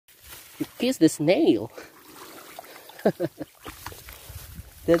You kiss the snail.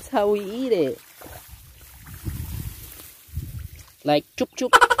 That's how we eat it. Like chup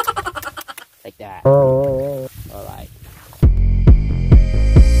chup. Like that. Alright.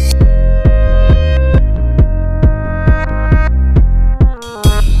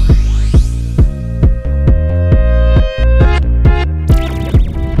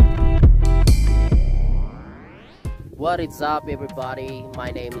 What is up, everybody? My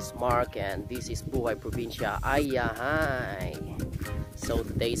name is Mark and this is Buhay Probinsya. Ayahay! So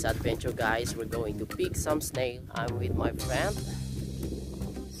today's adventure, guys, we're going to pick some snail. I'm with my friend.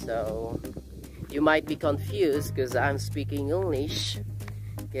 So you might be confused because I'm speaking English,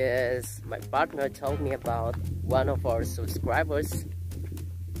 because my partner told me about one of our subscribers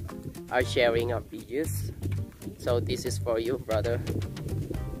are sharing our videos. So this is for you, brother.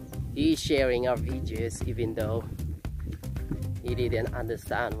 He's sharing our videos even though he didn't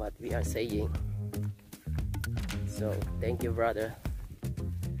understand what we are saying. So thank you, brother.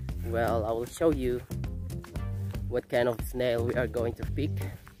 Well, I will show you what kind of snail we are going to pick.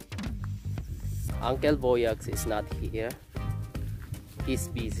 Uncle Boyax is not here. He's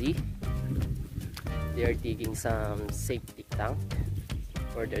busy. They're digging some safety tank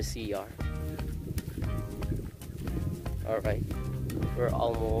for their CR. Alright, we're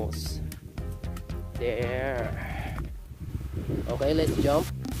almost there. Okay, let's jump.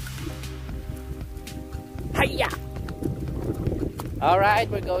 Hiya! Alright,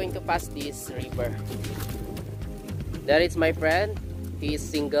 we're going to pass this river. That is my friend. He is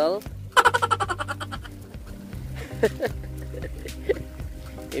single.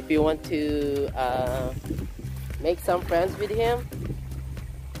 If you want to make some friends with him,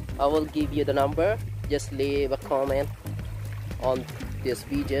 I will give you the number. Just leave a comment on this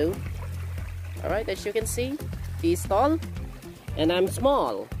video. Alright, as you can see, he's tall and I'm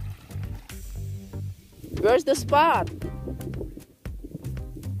small. Where's the spot?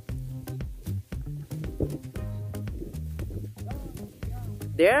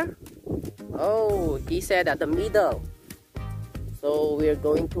 There? Oh, he said at the middle. So we're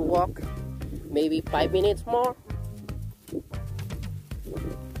going to walk maybe 5 minutes more.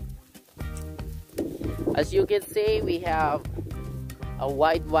 As you can see, we have a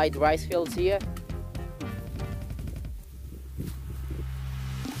wide rice fields here.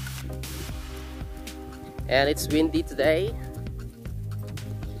 And it's windy today.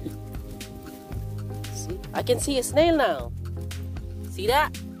 See? I can see a snail now. See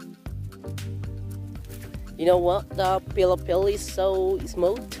that? You know what? The pill is so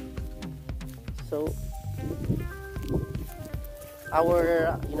smooth. So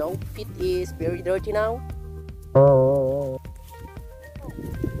our feet is very dirty now.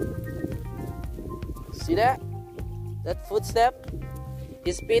 See that? That footstep?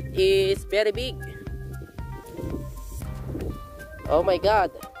 His feet is very big. Oh my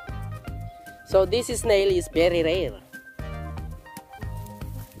god. So this snail is very rare.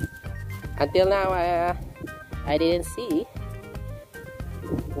 Until now I didn't see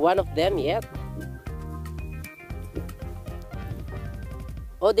one of them yet.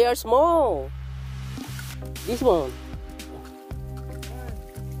 Oh, they are small. This one.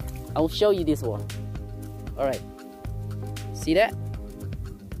 I'll show you this one. Alright. See that?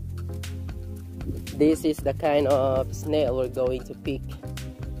 This is the kind of snail we're going to pick.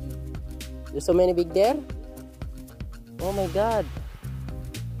 There's so many big there. Oh my god.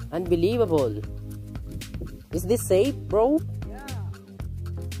 Unbelievable. Is this safe, bro? Yeah.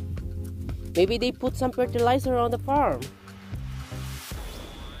 Maybe they put some fertilizer on the farm.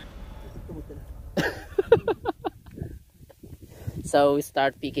 So we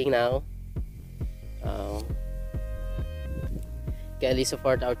start picking now. Kindly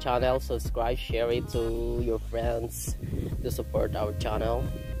support our channel, subscribe, share it to your friends to support our channel.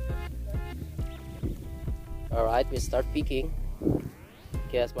 Alright, we start picking.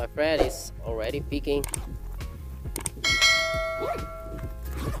 Because my friend is already picking.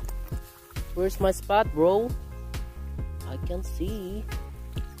 Where's my spot, bro? I can see.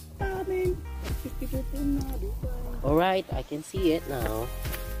 Alright, I can see it now.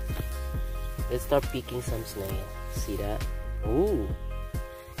 Let's start picking some snail. See that? Ooh.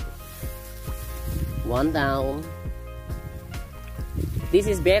 One down. This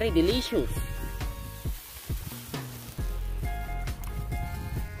is very delicious.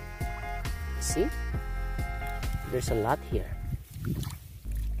 See? There's a lot here.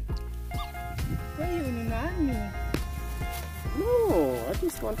 No, I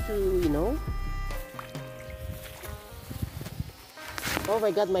just want to, Oh my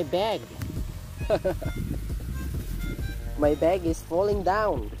god, my bag. My bag is falling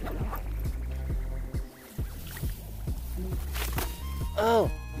down. Oh,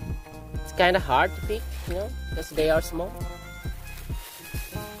 it's kind of hard to pick, you know, because they are small.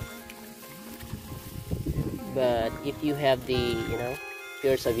 But if you have the, you know,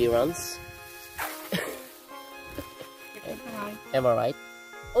 perseverance, am I right?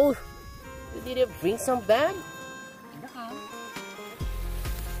 Oh, you didn't bring some bag?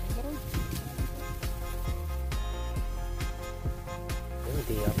 Oh,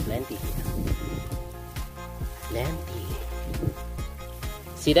 there are plenty here. Plenty.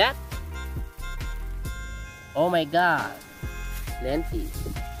 See that? Oh my God, plenty.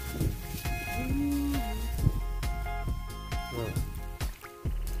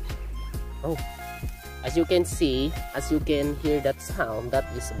 Oh, as you can see, as you can hear that sound, that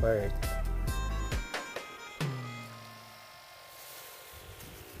is a bird.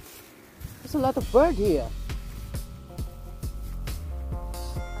 There's a lot of bird here.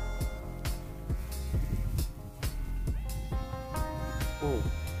 Oh,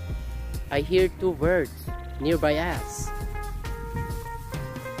 I hear two birds nearby us.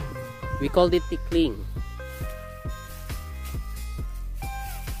 We called it tickling.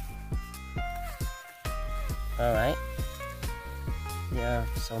 Alright, there are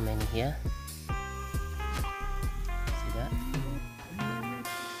so many here. See that?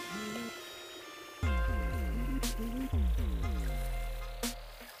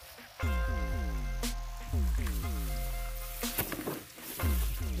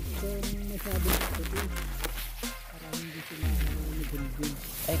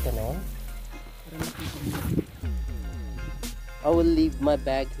 Ay, ganon. I will leave my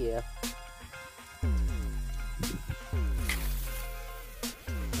bag here.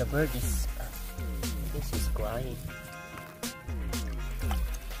 The bird is, I guess he's crying.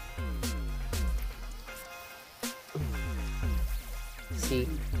 See?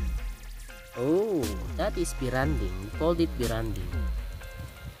 Oh, that is piranding. We called it piranding.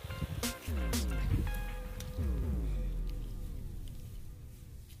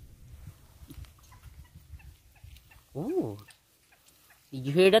 Oh, did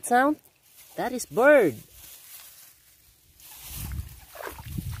you hear that sound? That is bird.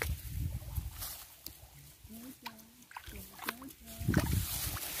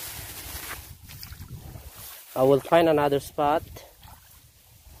 I will find another spot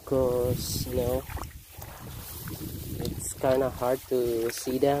because, you know, it's kind of hard to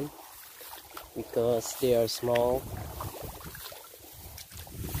see them because they are small.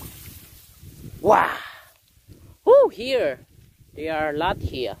 Wow! Oh, here! There are a lot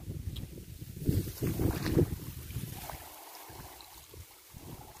here.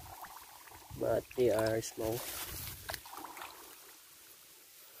 But they are small.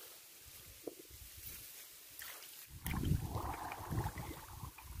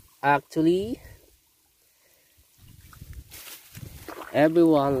 Actually,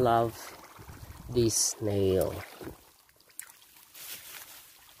 everyone loves this snail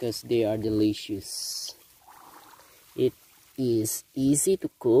because they are delicious. It is easy to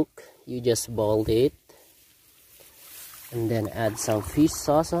cook. You just boil it and then add some fish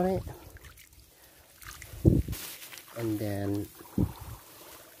sauce on it, and then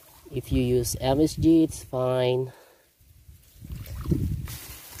if you use MSG, it's fine.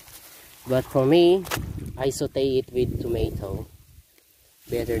 But for me, I saute it with tomato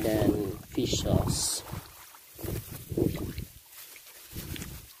better than fish sauce.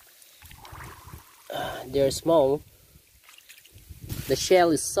 They're small. The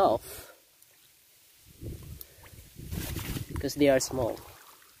shell is soft because they are small.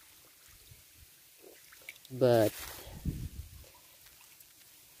 But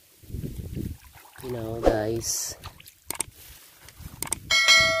you know, guys,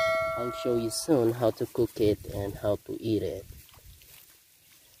 I'll show you soon how to cook it and how to eat it.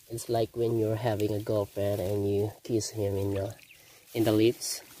 It's like when you're having a girlfriend and you kiss him in the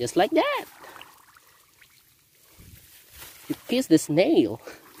lips, just like that. You kiss the snail.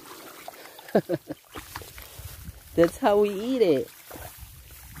 That's how we eat it.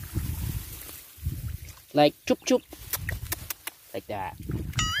 Like chup chup, like that.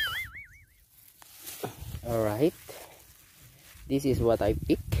 All right. This is what I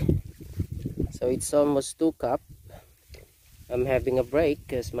pick. So it's almost 2 cups. I'm having a break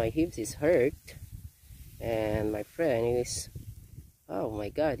because my hips is hurt. And my friend is, oh my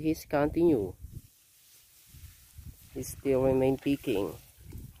God, he's continue. He still remain picking.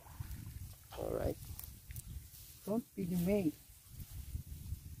 Alright. Don't bid me.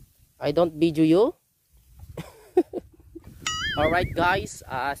 I don't bid you? Alright guys,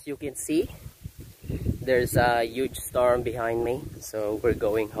 as you can see, there's a huge storm behind me. So we're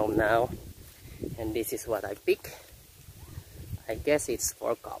going home now. And this is what I pick. I guess it's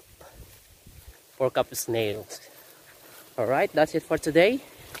 4 cup. 4 cup snails. Alright, that's it for today.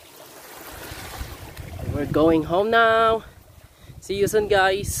 We're going home now. See you soon,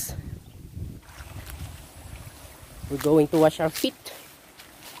 guys. We're going to wash our feet.